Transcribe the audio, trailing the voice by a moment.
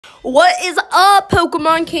What is up,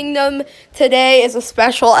 Pokemon Kingdom? Today is a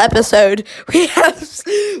special episode. We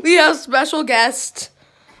have special guest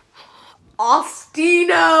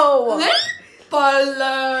Austino. Lil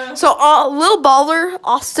Baller. So, Lil Baller,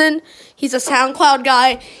 Austin, he's a SoundCloud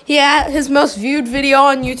guy. His most viewed video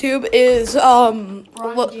on YouTube is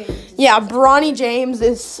Bronny James. Yeah, Bronny James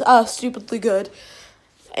is stupidly good.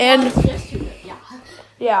 And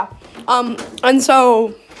yeah. And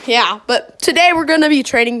so, yeah, but today we're going to be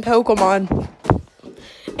trading Pokemon.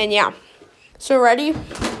 And yeah. So, ready?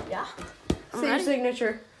 Yeah. Say your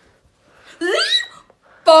signature. Lil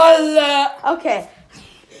Baller.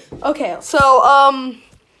 Okay, so,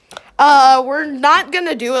 we're not going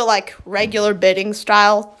to do it like regular bidding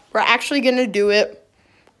style. We're actually going to do it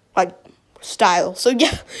like style. So,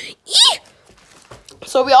 yeah.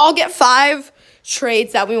 So, we all get 5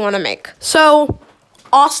 trades that we want to make. So,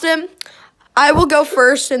 Austin, I will go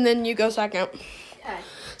first and then you go second. Okay.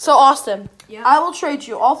 So, Austin, Yeah. I will trade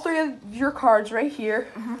you all 3 of your cards right here.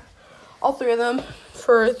 All 3 of them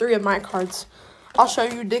for 3 of my cards. I'll show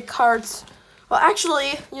you the cards. Well,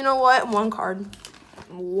 actually, you know what? 1 card.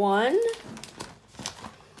 1.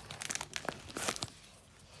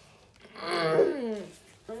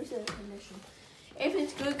 Let me see the condition. If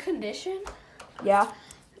it's good condition. Yeah.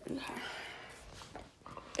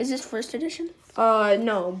 Is this first edition?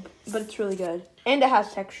 No, but it's really good. And it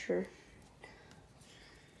has texture.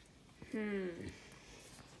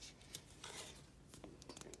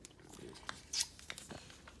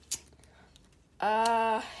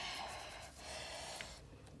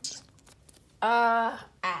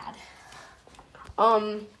 Add.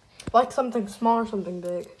 Like something small or something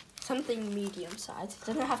big. Something medium size. It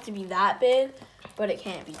doesn't have to be that big, but it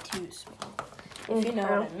can't be too small. If you know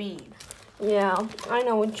what I mean. Yeah, I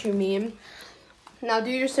know what you mean. Now do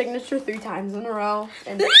your signature 3 times in a row.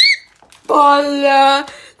 And Baller.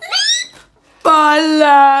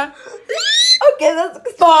 Baller. okay,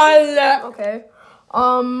 that's Baller. okay.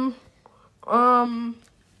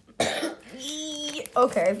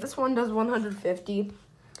 Okay, this one does 150.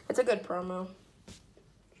 It's a good promo.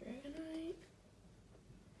 Dragonite.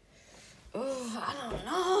 Oh, I don't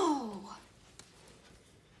know.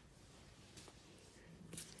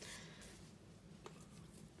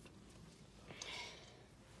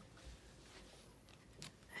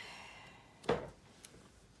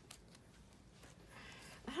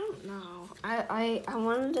 I don't know. I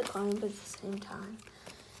wanted to climb at the same time.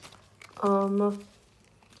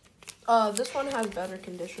 This one has better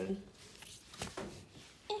condition.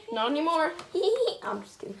 Not anymore. I'm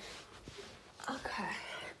just kidding. Okay.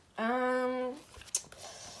 And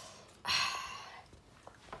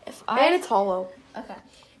it's hollow. Okay.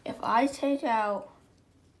 If I take out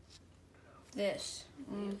this,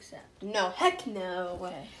 will you accept? No, heck no.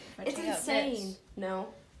 Okay. If I It's take out insane. this. No.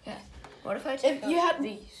 Okay. What if I take If out you had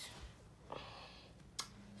these?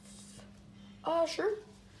 Sure.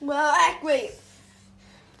 Well, wait.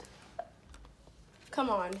 Come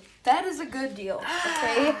on. That is a good deal.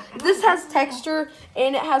 Okay. This has texture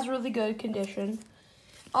and it has really good condition.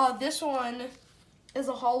 This one is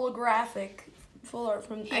a holographic full art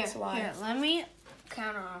from XY. Here, let me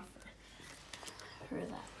counter offer for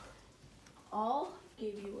that. I'll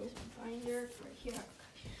give you with my binder right here.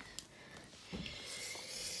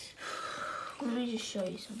 Let me just show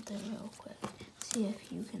you something real quick. See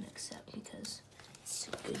if you can accept because it's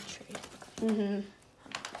a good trade. Mm-hmm.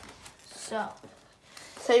 So,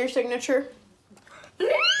 Say your signature.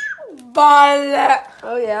 Baller.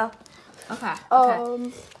 Oh yeah. Okay.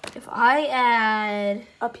 If I add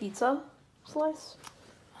A pizza slice.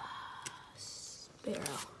 Sparrow,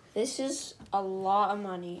 this is a lot of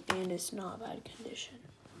money and it's not bad condition.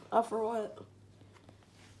 For what?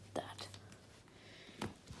 That.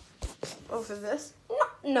 Oh, for this?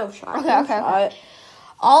 No shot. Okay, no okay, shot. okay.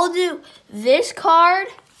 I'll do this card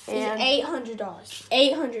And- is $800.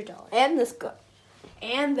 $800. And this guy.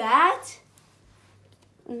 And that.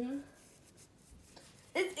 Mm-hmm.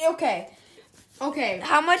 Okay. Okay.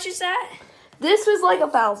 How much is that? This was like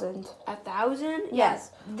 1,000. 1,000?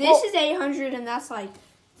 Yes. This Well- is 800 and that's like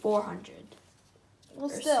 400. Well,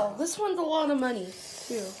 Or still, so. this one's a lot of money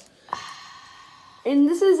too. And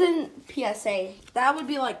this isn't PSA. That would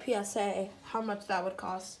be like PSA. How much that would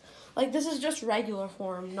cost? Like this is just regular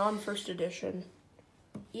form, non-first edition.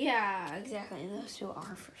 Yeah, exactly. Those two are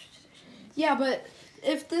first edition. Yeah, but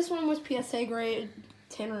if this one was PSA grade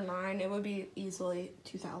 10 or 9, it would be easily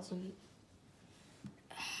 2,000.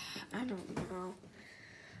 I don't know.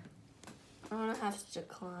 I'm gonna have to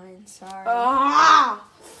decline. Sorry. Ah!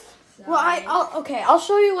 Sorry. Well, I'll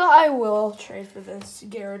show you what I will trade for this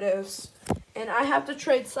Gyarados. And I have to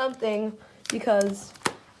trade something because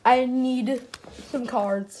I need some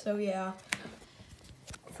cards. So yeah.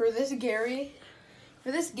 For this Gary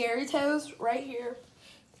Toes right here.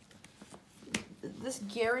 This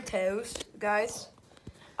Gary Toes, guys.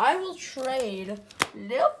 I will trade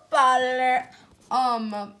Lil Baller.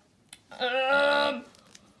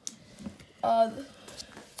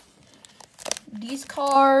 These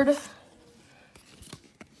card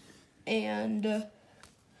and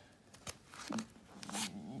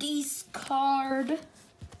these card.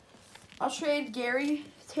 I'll trade Gary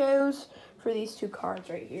Toes for these two cards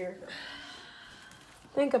right here.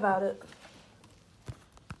 Think about it.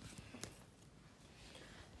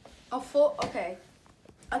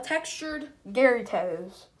 A textured Gary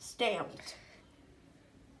Toes stamped.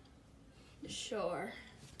 Sure.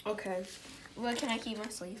 Okay. What can I keep my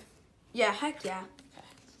sleeve? Yeah, heck yeah.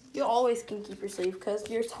 You always can keep your sleeve because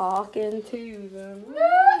you're talking to them.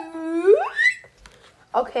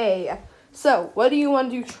 Okay, so what do you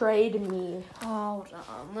want to trade me? Hold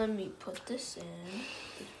on, let me put this in.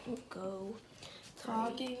 We'll go.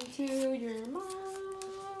 Talking to your mom.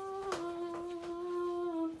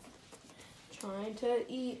 Trying to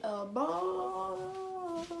eat a bomb.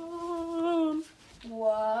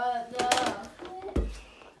 What the?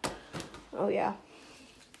 Oh, yeah.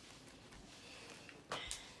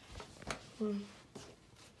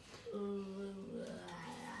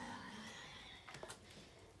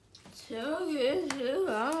 So good.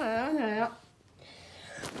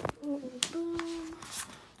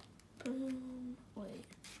 Wait.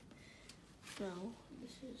 No,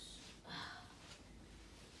 this is.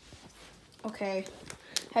 Okay.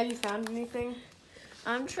 Have you found anything?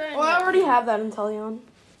 I'm trying. Oh, I already have that in Teleon.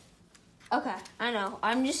 Okay, I know.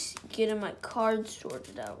 I'm just getting my cards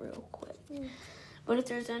sorted out real quick. But if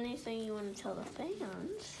there's anything you want to tell the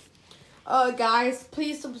fans. Guys,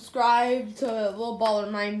 please subscribe to Lil Baller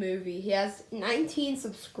My Movie. He has 19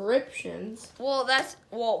 subscriptions. Well,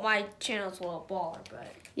 my channel's Lil Baller, but.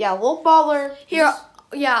 Yeah, Lil Baller. Here,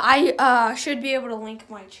 yeah, I should be able to link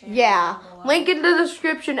my channel. Yeah, link in the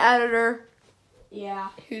description, editor. Yeah.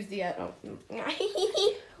 Who's the editor?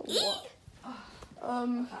 Okay.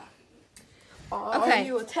 Are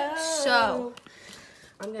you a toe? So.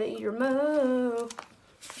 I'm gonna eat your mo.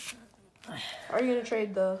 Are you gonna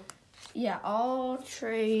trade the? Yeah, I'll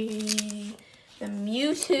trade the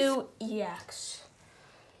Mewtwo EX.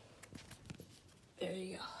 There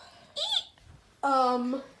you go.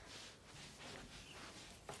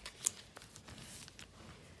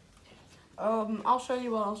 I'll show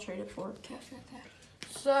you what I'll trade it for. Okay.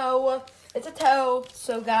 So, it's a toe.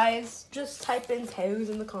 So, guys, just type in toes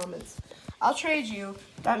in the comments. I'll trade you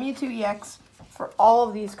that Mewtwo EX for all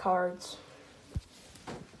of these cards.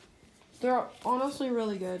 They're honestly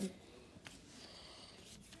really good.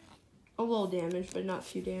 A little damaged, but not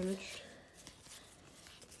too damaged.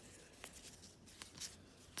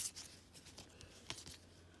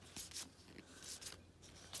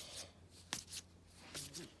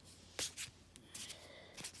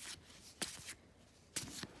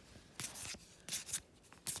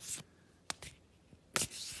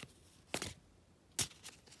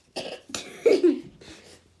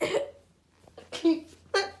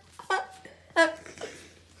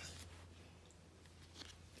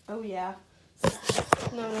 Oh, yeah.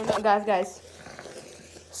 No, guys.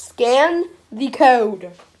 Scan the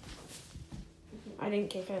code. I didn't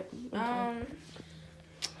kick it. Okay.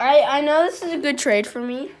 I know this is a good trade for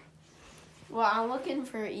me. Well, I'm looking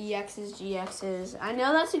for EXs, GXs. I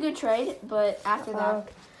know that's a good trade, but after that.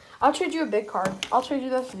 I'll trade you a big card. I'll trade you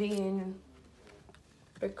this vegan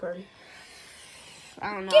big card.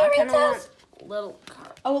 I don't know. I kind of want little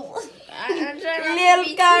card. Oh, I'm trying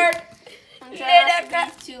little card. I'm trying not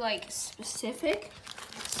to be too, like, specific.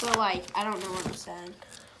 So, like, I don't know what I'm saying.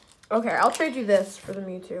 Okay, I'll trade you this for the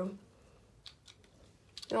Mewtwo. You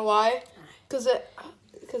know why?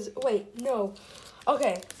 Wait, no.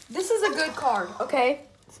 Okay, this is a good card, okay?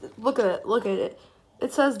 Look at it.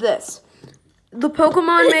 It says this. The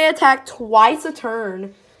Pokemon may attack twice a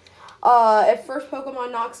turn. If first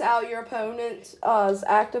Pokemon knocks out your opponent's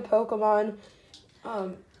active Pokemon.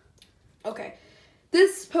 Okay.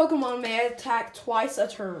 This Pokemon may attack twice a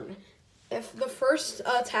turn. If the first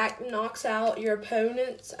attack knocks out your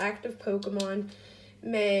opponent's active Pokemon,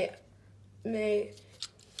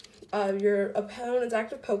 your opponent's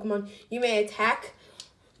active Pokemon, you may attack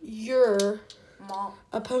your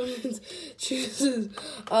opponent's chooses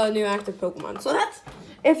a new active Pokemon. So that's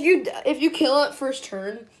if you kill it first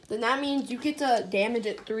turn, then that means you get to damage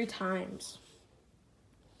it 3 times.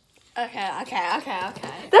 Okay.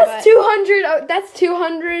 That's 200. That's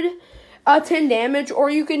 210 damage. Or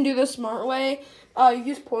you can do the smart way.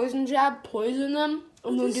 Use poison jab, poison them,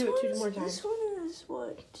 I'm gonna do it 2 more times. This one is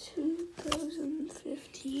what,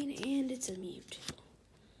 2015, and it's a Mewtwo.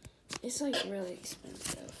 It's like really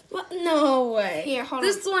expensive. What? No way. Here, hold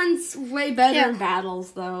This one's way better in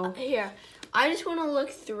battles, though. on. Here, I just want to look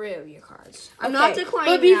through your cards. I'm Okay, not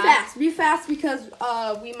declining. But be that. fast. Be fast because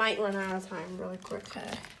we might run out of time really quick.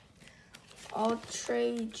 Okay. I'll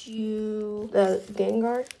trade you The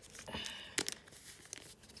Gengar.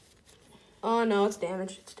 Oh no, it's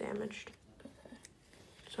damaged. It's damaged.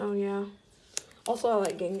 So yeah. Also, I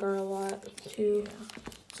like Gengar a lot too.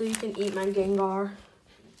 So you can eat my Gengar.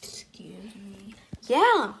 Excuse me.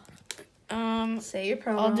 Yeah. Say your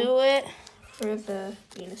promo. I'll do it for the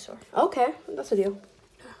Venusaur. Okay, that's a deal.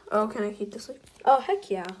 Oh, can I keep the sleeve? Oh, heck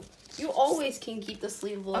yeah. You always can keep the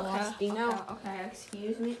sleeve, Lil Baller. Okay,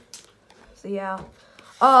 excuse me. So yeah.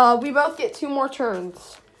 We both get 2 more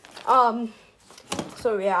turns.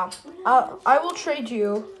 So yeah. I will trade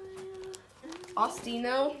you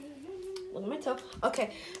Ostino. Look at my toe.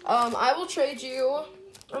 Okay. I will trade you.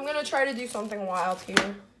 I'm gonna try to do something wild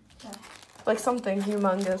here. Okay. Like something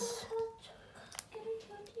humongous.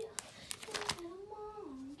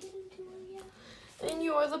 And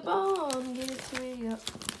you're the bomb. Get it to me. Yep.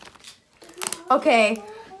 Okay.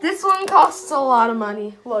 This one costs a lot of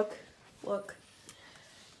money. Look. Look.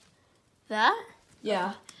 That?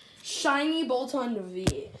 Yeah. Shiny Bolton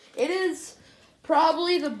V. It is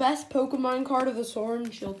probably the best Pokemon card of the Sword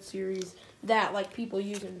and Shield series that like people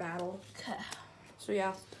use in battle. Okay. So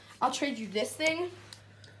yeah. I'll trade you this thing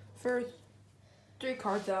for 3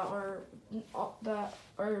 cards that are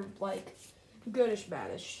like goodish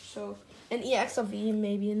baddish. So an EX, a V,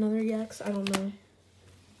 maybe another EX. I don't know.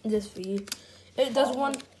 This V. It does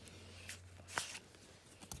one.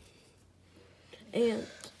 And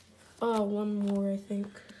one more, I think.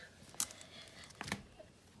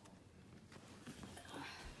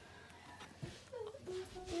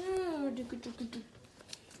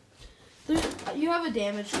 You have a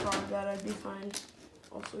damaged card that I'd be fine.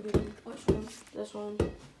 Also getting. Which one? This one.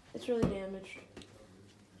 It's really damaged.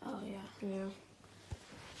 Oh, yeah.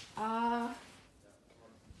 Yeah.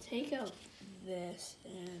 Take out this,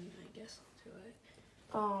 and I guess I'll do it.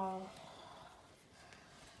 Oh.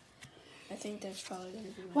 I think that's probably going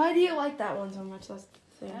to be my Why do you like that one so much? That's the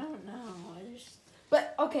thing. I don't know. I just...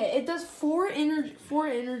 But, okay, it does 4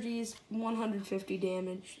 energies, 150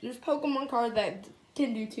 damage. There's Pokemon card that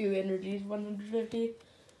can do 2 energies, 150.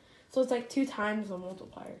 So it's like 2 times the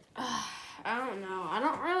multiplier. I don't know. I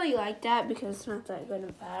don't really like that because it's not that good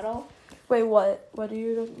in battle. Wait, what? What do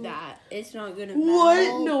you do? That. It's not good in battle.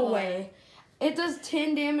 What? No way. It does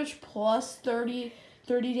 10 damage plus 30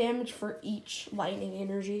 damage for each lightning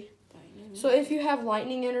energy. So if you have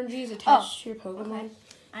lightning energies attached to your Pokemon.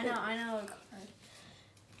 Okay. I know a card.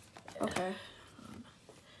 Okay.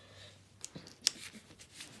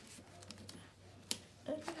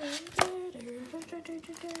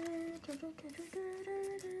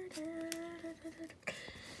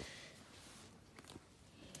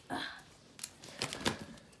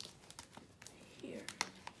 Here.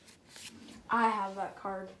 I have that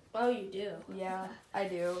card. Oh, you do? Yeah, I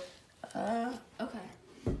do. Okay.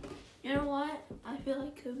 You know what? I feel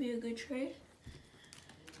like it could be a good trade.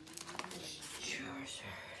 Charizard.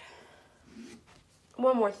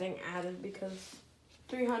 One more thing added because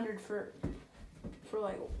 300 for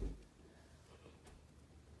like,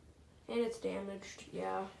 and it's damaged.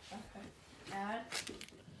 Yeah. Okay. Add.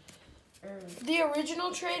 The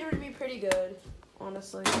original trade would be pretty good,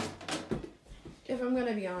 honestly. If I'm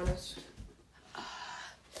gonna be honest. I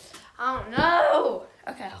don't know.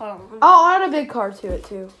 Okay, hold on. I'll add a big card to it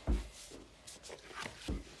too.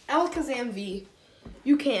 Alakazam V.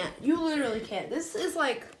 You can't. You literally can't. This is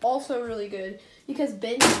like also really good because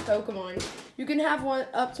benched Pokemon. You can have one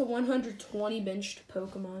up to 120 benched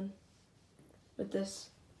Pokemon with this.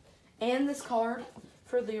 And this card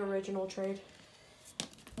for the original trade.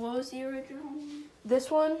 What was the original one? This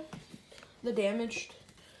one, the damaged.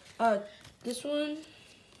 This one.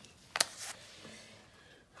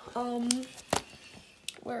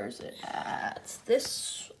 Where is it at?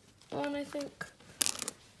 This one, I think.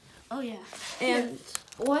 Oh yeah. And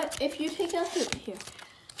what if you take out the here?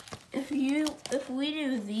 If we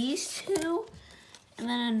do these 2, and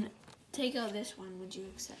then take out this one, would you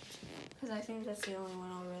accept? Because I think that's the only one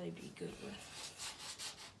I'll really be good with.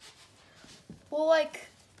 well, like,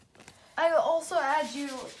 I also add you.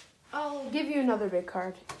 I'll give you another big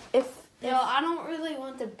card. No, I don't really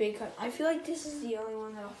want the big card. I feel like this is the only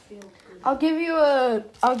one that I'll feel good. I'll give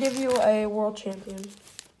you a world champion.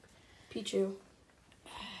 Pichu.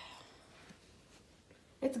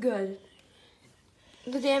 It's good.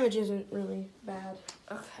 The damage isn't really bad.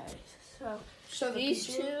 Okay, so show these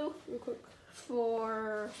picture two real quick.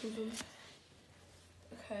 for.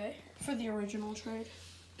 Okay. For the original trade.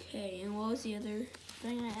 Okay, and what was the other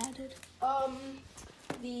thing I added?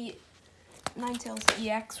 The Ninetales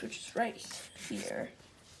EX, which is right here.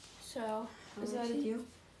 So, Is that a deal?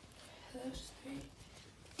 Those three.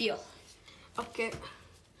 Deal. Okay.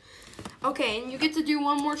 Okay, and you get to do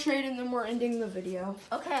one more trade, and then we're ending the video.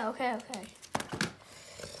 Okay.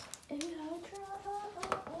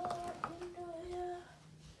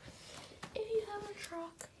 If you have a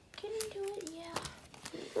truck, get into it,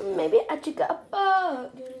 yeah. Maybe I took a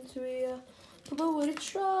bug, get into it, but with a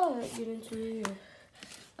truck, get into it.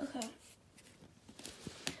 Okay.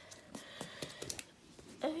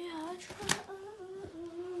 If you have a truck.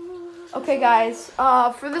 Okay, guys.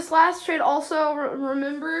 For this last trade, also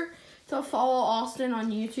remember to follow Austin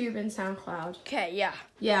on YouTube and SoundCloud. Okay, yeah.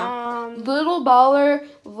 Yeah. Lil Baller,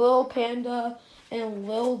 Lil Panda, and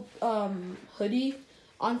Lil Hoodie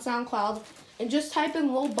on SoundCloud. And just type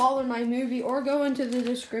in Lil Baller My Movie or go into the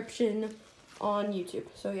description on YouTube.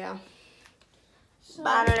 So, yeah. So,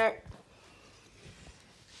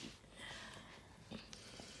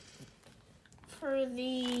 for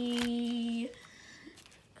the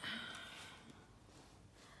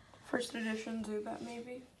First edition Zubat,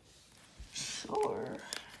 maybe. sure.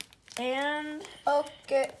 And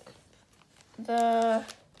Okay. the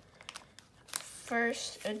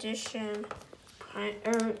first edition, I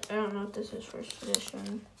don't know if this is first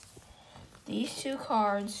edition. These two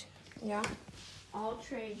cards, Yeah. I'll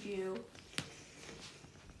trade you.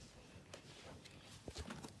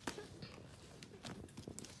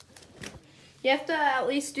 You have to at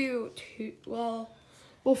least do two. Well,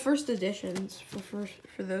 first editions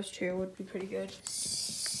for those two would be pretty good.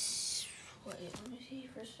 Wait, let me see.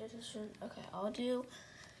 First edition. Okay, I'll do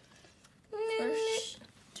first.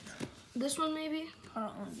 This one maybe. Hold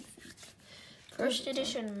on, let me think. First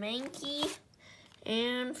edition Mankey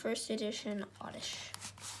and first edition Oddish.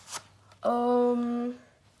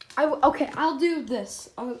 Okay, I'll do this.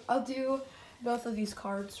 I'll do both of these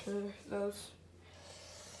cards for those.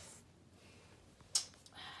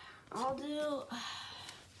 I'll do.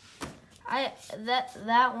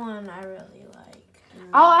 That one I really like.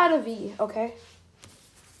 I'll add a V. Okay.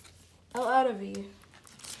 I'll add a V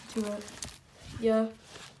to it. Yeah.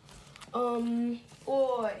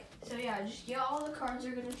 Boy. So yeah, just get all the cards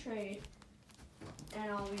you're gonna trade, and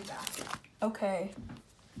I'll be back. Okay.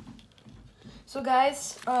 So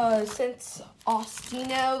guys, since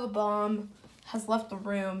Austino the Bomb has left the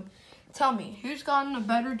room, tell me, who's gotten a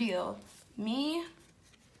better deal? Me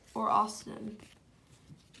or Austin?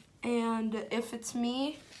 And if it's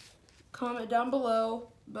me, comment down below.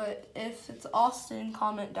 But if it's Austin,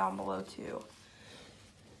 comment down below too.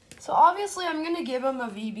 So obviously I'm going to give him a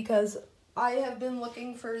V because I have been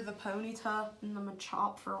looking for the Ponyta and the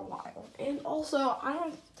Machop for a while. And also, I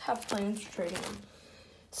don't have plans to trade him.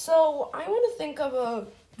 So I want to think of a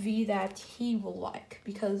V that he will like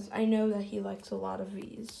because I know that he likes a lot of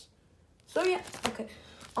Vs. So yeah, okay.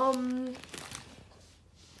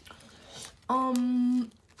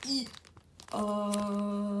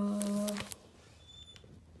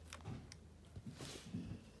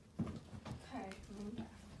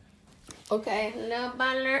 Okay, Lil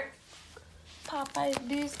Baller, Popeye's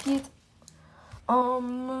biscuit.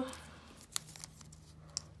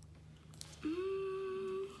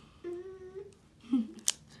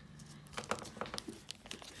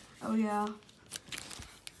 Oh yeah.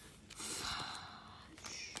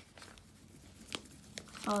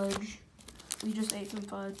 Fudge. We just ate some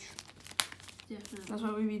fudge. Definitely. That's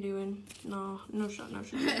what we be doing. No shot, no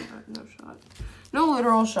shot, no shot. No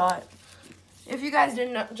literal shot. If you guys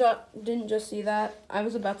didn't just see that, I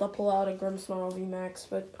was about to pull out a Grimmsnarl VMAX,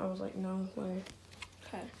 but I was like, no way.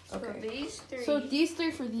 Okay. So Okay. these three. So these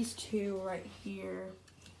three for these two right here.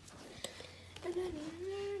 Is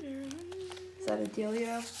that a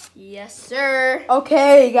dealio? Yes, sir.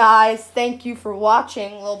 Okay, guys. Thank you for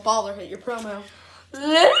watching. Lil Baller, hit your promo.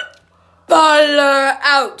 Lil Baller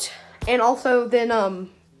out. And also then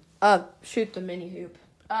shoot the mini hoop.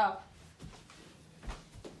 Oh.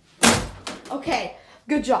 Okay.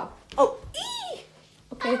 Good job. Oh.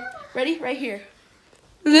 Okay. Ready? Right here.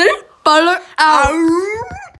 Lil Baller out.